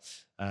as well.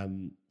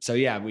 So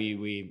yeah,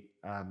 we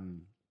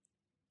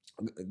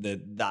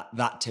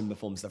that timber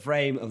forms the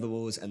frame of the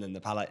walls, and then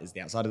the pallet is the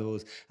outside of the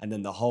walls, and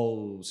then the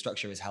whole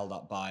structure is held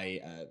up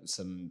by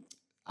some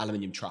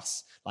aluminium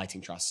truss,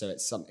 lighting truss. So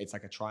it's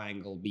like a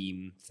triangle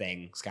beam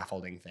thing,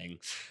 scaffolding thing,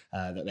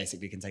 that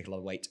basically can take a lot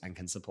of weight and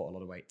can support a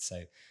lot of weight.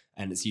 So,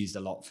 and it's used a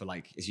lot for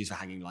it's used for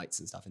hanging lights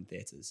and stuff in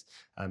theaters.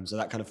 So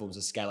that kind of forms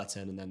a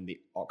skeleton, and then the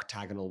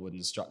octagonal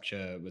wooden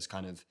structure was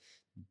kind of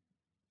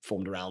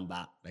formed around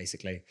that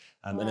basically.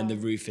 And then the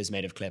roof is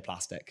made of clear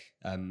plastic.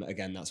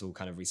 Again, that's all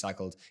kind of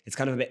recycled. It's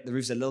kind of the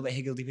roof's a little bit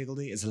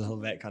higgledy-piggledy. It's a little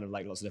bit kind of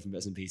like lots of different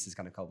bits and pieces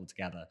kind of cobbled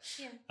together.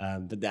 Yeah.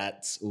 But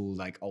that's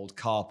all old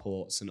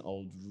carports and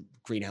old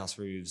greenhouse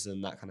roofs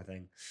and that kind of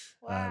thing.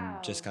 Wow.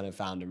 Just kind of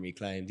found and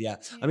reclaimed. Yeah.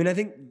 I mean, I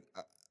think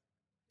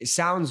it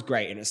sounds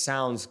great and it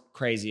sounds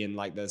crazy and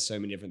like there's so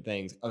many different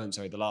things. Oh, I'm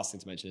sorry. The last thing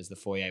to mention is the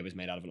foyer was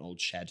made out of an old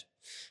shed,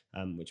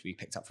 which we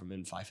picked up from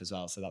in Fife as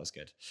well. So that was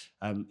good.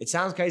 It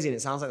sounds crazy and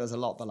it sounds like there's a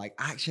lot, but like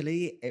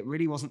actually it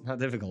really wasn't that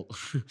difficult.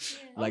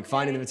 Like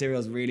finding the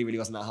materials really, really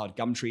wasn't that hard.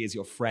 Gumtree is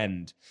your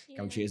friend.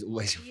 Gumtree is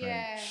always your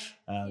friend.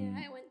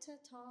 I went to a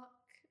talk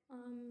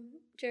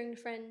during the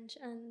Fringe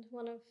and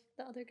one of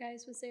the other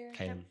guys was there.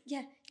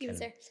 He was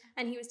there,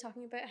 and he was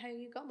talking about how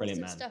you got most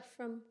of stuff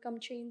from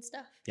Gumtree and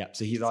stuff. Yeah,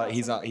 so he's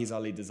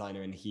our lead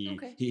designer, and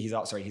he's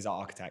our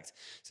architect.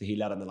 So he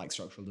led on the like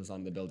structural design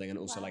of the building, and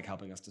also like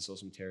helping us to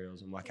source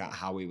materials and work out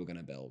how we were going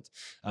to build,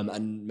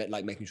 and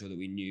like making sure that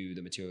we knew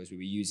the materials we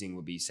were using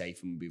would be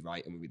safe and would be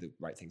right and would be the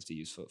right things to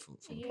use for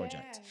the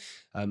project.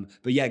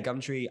 But yeah,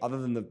 Gumtree, other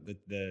than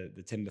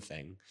the timber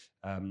thing,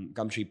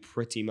 Gumtree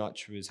pretty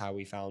much was how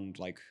we found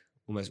like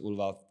almost all of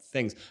our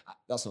things.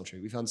 That's not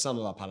true. We found some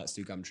of our pallets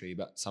through Gumtree,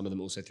 but some of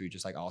them also through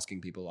just like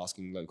asking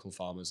local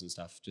farmers and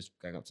stuff, just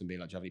going up to them being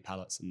like, do you have any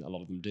pallets? And a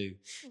lot of them do,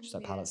 just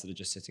like pallets that are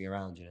just sitting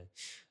around, you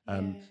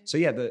know. So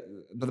yeah, but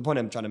the point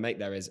I'm trying to make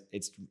there is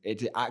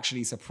it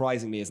actually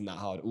surprisingly isn't that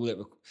hard.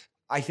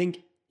 I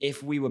think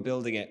if we were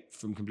building it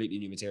from completely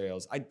new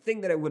materials, I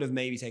think that it would have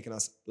maybe taken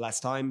us less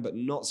time, but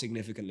not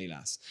significantly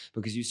less,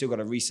 because you still got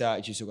to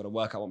research, you still got to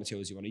work out what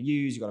materials you want to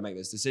use, you got to make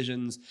those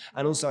decisions.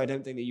 And also, I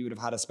don't think that you would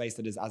have had a space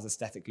that is as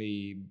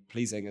aesthetically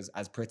pleasing,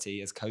 as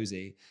pretty, as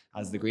cozy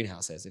as the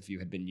greenhouse is if you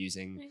had been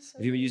using,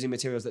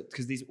 materials that,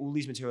 because all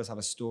these materials have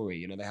a story,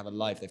 you know, they have a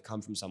life, they've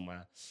come from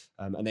somewhere,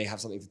 and they have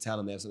something to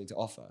tell and they have something to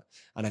offer.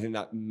 And I think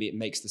that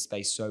makes the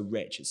space so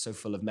rich, it's so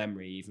full of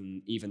memory,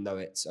 even though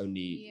it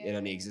only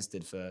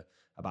existed for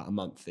about a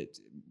month.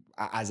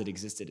 As it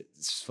existed,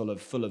 it's full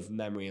of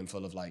memory and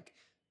full of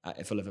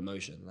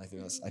emotion. And I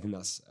think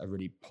that's a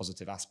really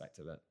positive aspect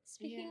of it.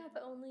 Speaking of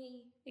it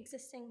only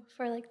existing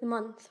for like the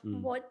month,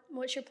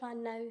 what's your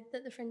plan now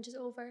that the Fringe is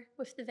over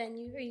with the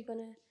venue? Are you going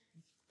to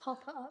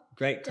pop it up?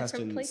 Great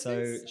question.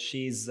 Places? So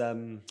she's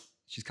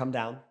come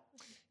down.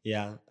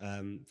 Yeah,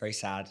 very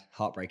sad,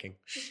 heartbreaking.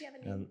 Does she have a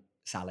name?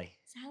 Sally.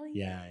 Sally?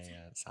 Yeah,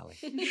 Sally.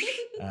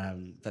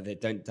 But they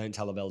don't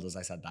tell the builders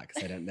I said that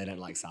because they don't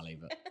like Sally.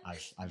 But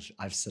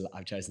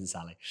I've chosen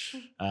Sally.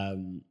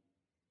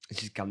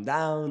 She's come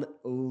down.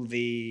 All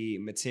the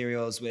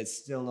materials, we're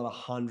still not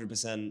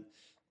 100%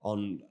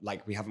 on.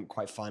 Like we haven't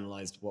quite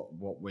finalized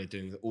what we're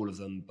doing with all of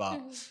them,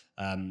 but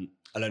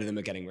a load of them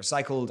are getting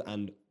recycled,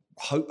 and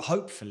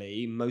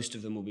hopefully most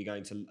of them will be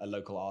going to a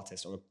local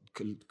artist or a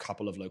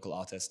couple of local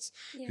artists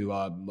who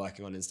are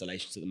working on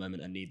installations at the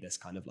moment and need this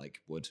kind of like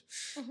wood,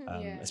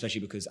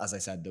 especially because, as I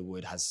said, the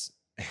wood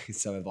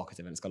it's so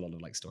evocative and it's got a lot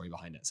of like story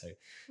behind it, so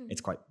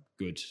it's quite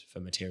good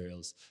for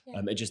materials.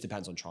 It just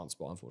depends on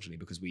transport, unfortunately,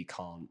 because we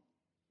can't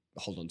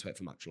hold on to it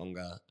for much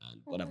longer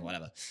and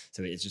whatever,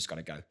 so it's just got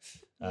to go.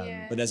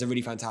 But there's a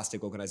really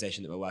fantastic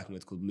organization that we're working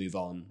with called Move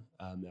On,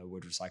 a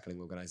wood recycling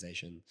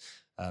organization,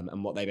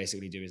 and what they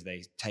basically do is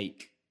they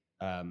take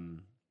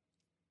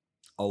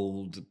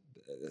old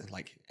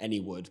like any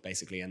wood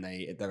basically, and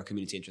they're a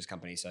community interest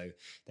company, so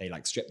they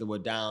like strip the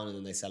wood down and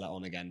then they sell it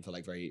on again for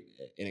like very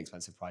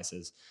inexpensive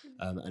prices,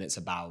 and it's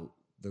about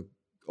the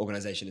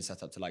organization is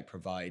set up to like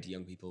provide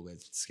young people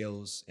with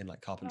skills in like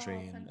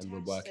carpentry and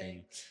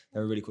woodworking.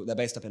 They're really cool. They're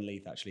based up in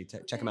Leith actually.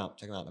 Check them out.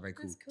 They're very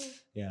cool. That's cool.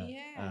 Yeah.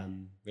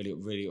 Really,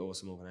 really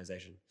awesome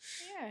organization.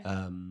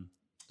 And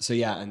so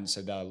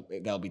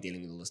they'll be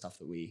dealing with all the stuff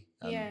that we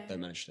don't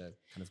manage to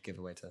kind of give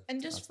away to.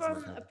 And just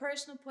from a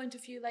personal point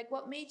of view, like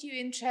what made you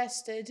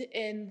interested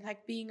in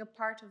like being a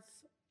part of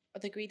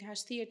the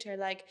Greenhouse Theatre?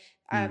 Like,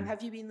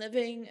 have you been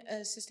living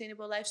a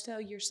sustainable lifestyle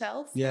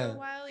yourself for a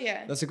while?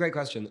 Yeah, that's a great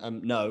question.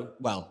 No,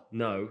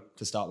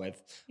 to start with.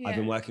 I've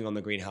been working on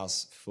the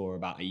Greenhouse for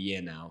about a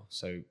year now,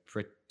 so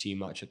pretty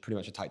much a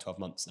tight 12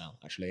 months now,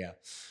 actually.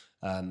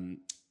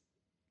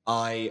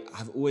 I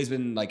have always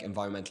been like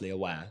environmentally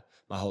aware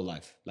my whole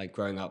life. Like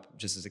growing up,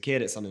 just as a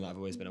kid, it's something that I've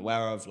always been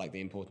aware of. Like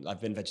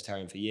I've been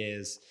vegetarian for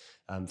years,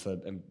 for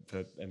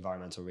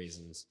environmental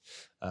reasons,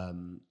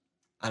 and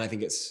I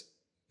think it's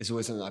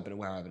always something that I've been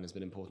aware of and has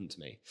been important to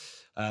me.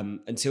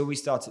 Until we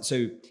started.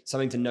 So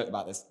something to note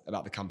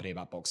about the company,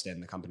 about Boxed In,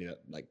 the company that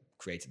like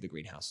created the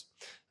Greenhouse,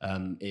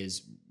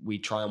 is we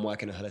try and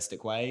work in a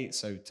holistic way.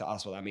 So to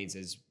us, what that means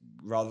is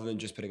rather than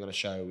just putting on a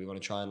show, we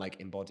want to try and like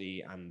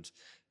embody and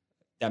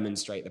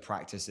demonstrate the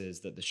practices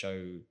that the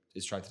show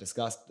is trying to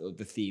discuss, or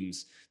the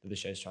themes that the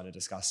show is trying to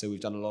discuss. So we've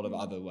done a lot of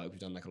other work.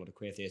 We've done like a lot of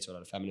queer theatre, a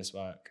lot of feminist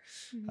work.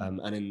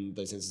 And in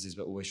those instances,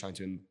 we're always trying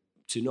to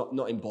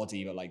not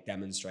embody, but like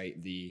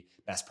demonstrate the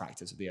best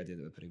practice of the idea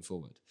that we're putting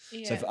forward.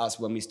 So for us,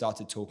 when we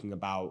started talking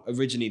about,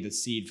 originally the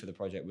seed for the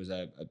project was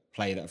a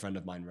play that a friend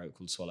of mine wrote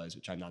called Swallows,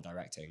 which I had now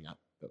directed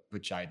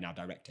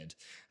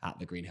at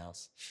the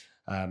Greenhouse.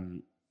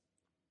 And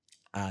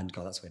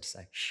God, that's weird to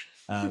say.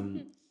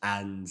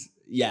 And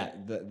yeah,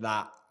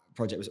 that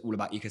project was all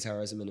about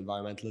ecoterrorism and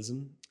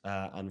environmentalism.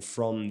 And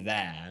from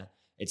there,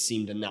 it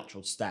seemed a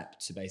natural step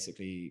to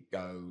basically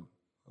go,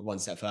 one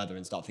step further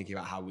and start thinking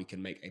about how we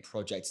can make a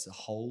project as a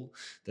whole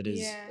that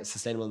is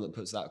sustainable and that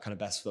puts that kind of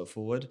best foot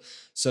forward.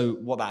 So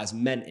what that has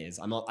meant is,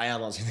 I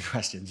am answering the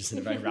question just in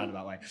a very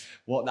roundabout way.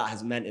 What that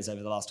has meant is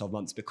over the last 12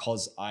 months,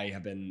 because I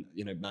have been,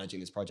 managing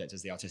this project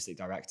as the artistic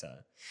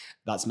director,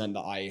 that's meant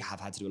that I have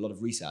had to do a lot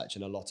of research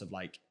and a lot of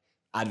like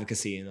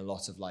advocacy and a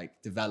lot of like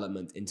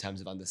development in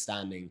terms of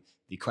understanding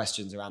the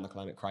questions around the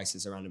climate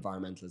crisis, around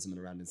environmentalism, and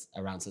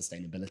around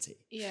sustainability.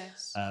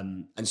 Yes.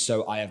 And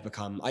so I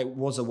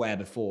was aware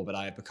before, but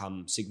I have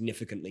become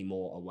significantly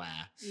more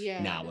aware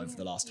now over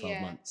the last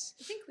 12 months.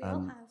 I think we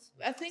all have.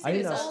 I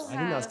think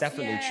that's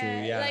definitely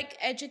true. Yeah. Like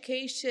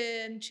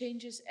education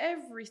changes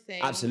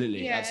everything.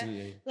 Absolutely.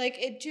 Absolutely. Like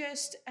it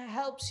just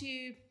helps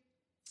you,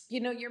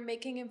 you're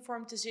making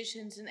informed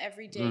decisions in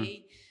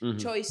everyday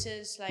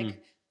choices,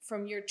 like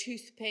from your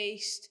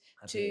toothpaste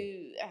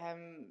to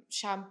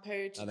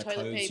shampoo to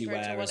toilet paper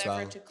to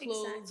whatever to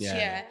clothes.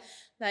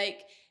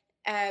 Like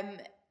and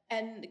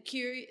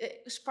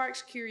it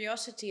sparks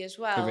curiosity as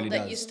well, really that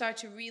does. You start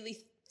to really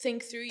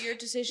think through your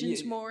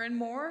decisions more and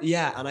more.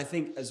 Yeah, and I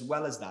think as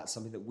well as that,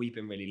 something that we've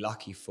been really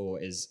lucky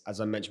for is, as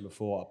I mentioned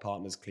before, our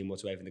partners Clean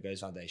Water Wave and the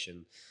Goes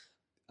Foundation.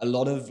 A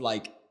lot of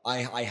like,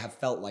 I have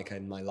felt like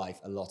in my life,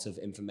 a lot of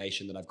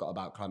information that I've got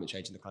about climate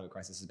change and the climate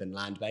crisis has been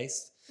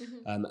land-based.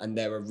 And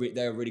they're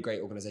a really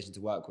great organization to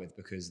work with,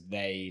 because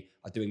they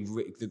are doing,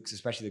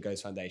 especially the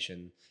Goes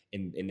Foundation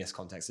in this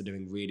context, are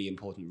doing really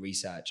important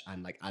research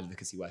and like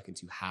advocacy work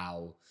into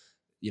how,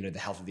 the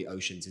health of the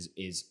oceans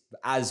is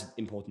as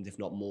important, if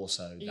not more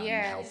so, than the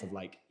health of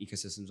like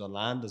ecosystems on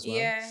land as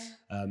well.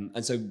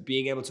 And so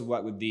being able to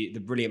work with the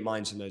brilliant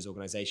minds from those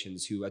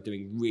organizations who are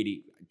doing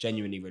really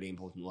genuinely really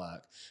important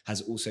work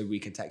has also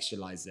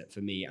recontextualized it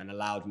for me and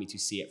allowed me to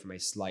see it from a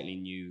slightly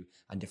new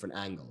and different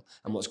angle.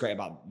 And what's great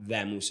about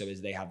them also is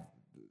they have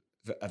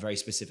a very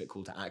specific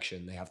call to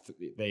action. They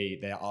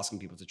are asking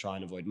people to try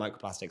and avoid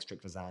microplastics,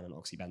 triclosan, and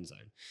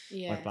oxybenzone.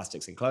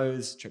 Microplastics in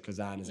clothes,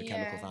 triclosan is a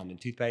chemical found in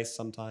toothpaste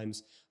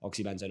sometimes,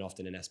 oxybenzone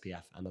often in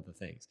SPF and other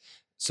things.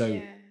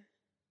 So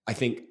I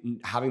think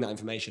having that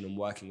information and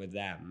working with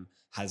them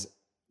has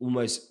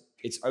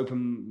it's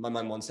opened my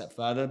mind one step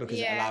further, because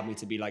it allowed me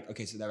to be like,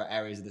 okay, so there are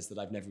areas of this that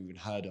I've never even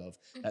heard of.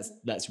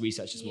 Let's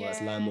research this more,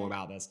 let's learn more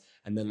about this,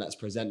 and then let's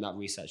present that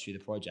research through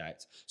the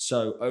project.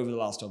 So over the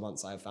last 12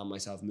 months, I've found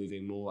myself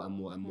moving more and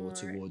more and more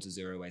towards a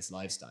zero waste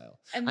lifestyle.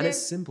 And it's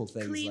simple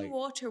things Clean like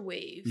Water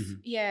Wave.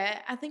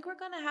 I think we're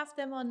going to have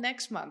them on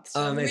next month.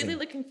 So I'm amazing. really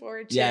looking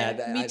forward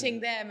to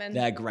meeting them. And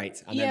they're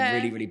great. And they're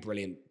really, really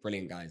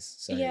brilliant guys.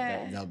 So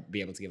they'll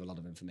be able to give a lot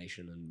of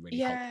information and really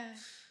help.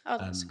 Oh,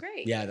 that's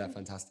great. Yeah, they're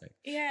fantastic.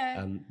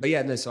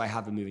 So I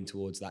have been moving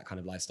towards that kind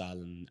of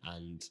lifestyle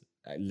and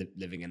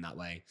living in that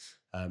way.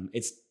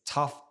 It's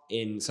tough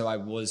so I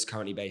was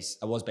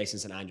based in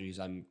St Andrews.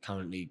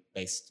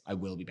 I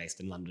will be based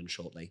in London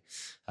shortly.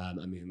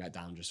 I'm moving back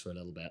down just for a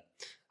little bit.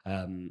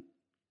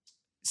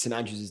 St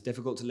Andrews is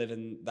difficult to live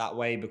in that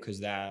way because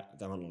there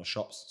aren't a lot of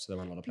shops, so there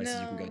aren't a lot of places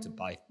you can go to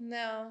buy.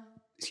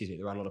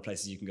 There aren't a lot of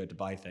places you can go to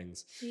buy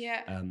things.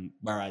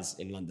 Whereas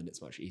in London,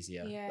 it's much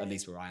easier, at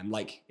least where I am.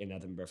 Like in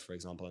Edinburgh, for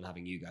example, and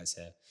having you guys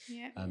here,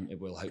 it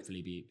will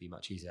hopefully be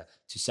much easier.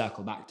 To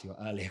circle back to your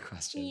earlier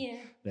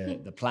question,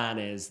 the plan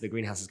is the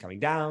greenhouse is coming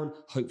down.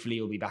 Hopefully,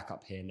 you'll be back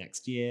up here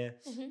next year.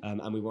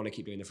 And we want to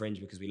keep doing the Fringe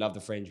because we love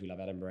the Fringe. We love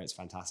Edinburgh. It's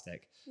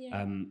fantastic.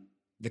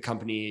 The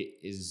company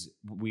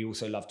we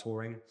also love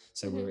touring.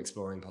 So we're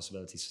exploring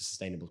possibilities for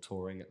sustainable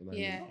touring at the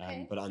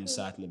moment, but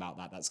uncertain about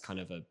that. That's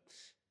kind of a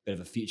bit of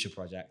a future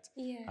project.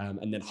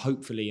 And then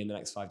hopefully in the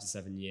next 5 to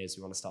 7 years,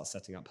 we want to start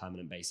setting up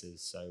permanent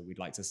bases. So we'd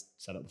like to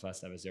set up the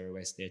first ever zero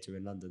waste theatre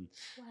in London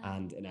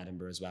and in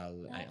Edinburgh as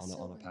well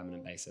on a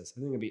permanent basis. I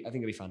think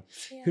it'll be fun.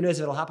 Who knows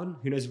if it'll happen?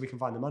 Who knows if we can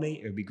find the money?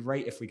 It would be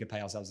great if we could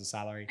pay ourselves a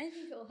salary. I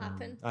think it will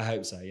happen. I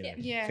hope so.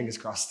 Fingers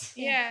crossed.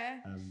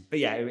 But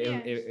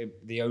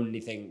the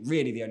only thing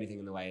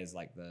in the way is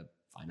like the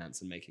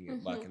finance and making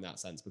it work in that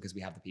sense, because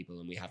we have the people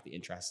and we have the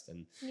interest,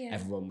 and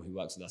everyone who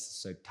works with us is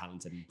so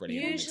talented and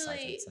brilliant. Usually,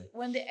 and excited,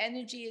 when the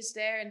energy is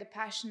there and the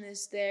passion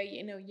is there,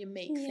 you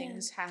make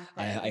things happen.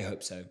 I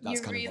hope so.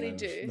 That's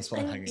That's what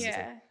I'm hanging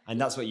to. And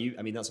that's what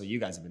you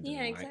guys have been doing.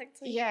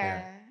 Exactly.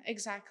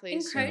 Exactly.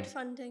 And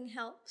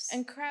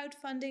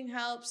crowdfunding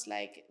helps.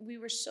 Like we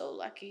were so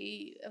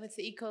lucky with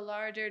the Eco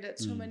Larder that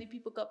so many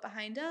people got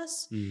behind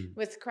us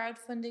with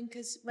crowdfunding,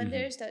 because when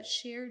there's that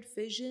shared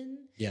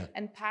vision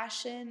and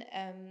passion,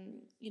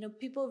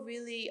 people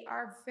really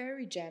are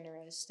very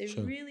generous. They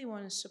really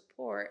want to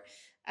support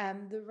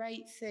the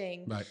right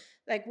thing. Right.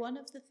 Like one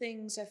of the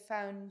things I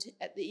found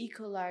at the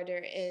Eco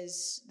Larder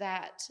is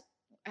that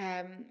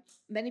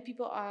many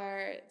people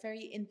are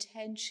very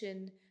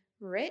intention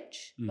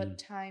rich, but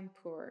time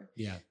poor.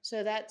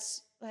 So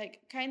that's like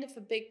kind of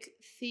a big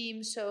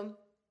theme. So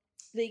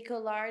the Eco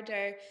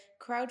Larder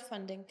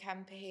crowdfunding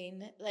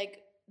campaign,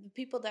 like the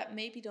people that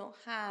maybe don't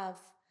have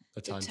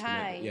the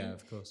time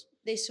of course,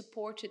 they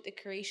supported the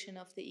creation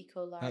of the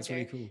eco larder. That's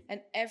really cool.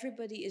 And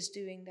everybody is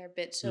doing their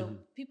bit. So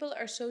people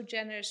are so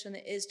generous when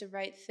it is the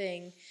right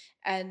thing.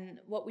 And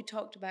what we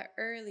talked about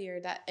earlier,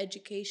 that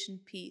education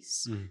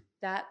piece,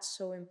 that's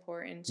so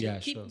important. So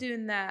keep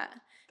doing that.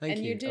 Thank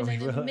you. You're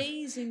doing an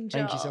amazing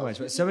job. Thank you so much.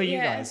 But so are you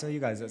guys. So are you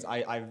guys.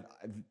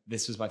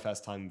 This was my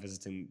first time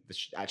visiting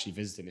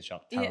the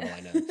shop. Terrible, I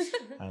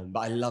know. But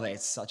I love it.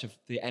 It's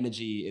the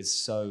energy is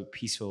so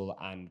peaceful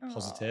and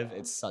positive.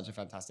 It's such a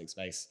fantastic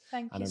space.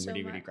 Thank you so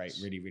really, much. really great,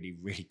 really, really,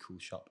 really cool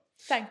shop.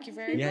 Thank you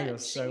very much. Yeah, you're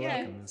so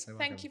welcome.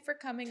 Thank you for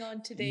coming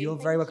on today. You're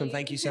very welcome.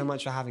 Thank you so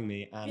much for having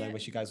me. And I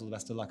wish you guys all the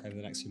best of luck over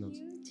the next few months.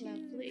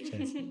 Lovely.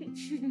 Cheers.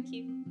 Thank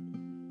you.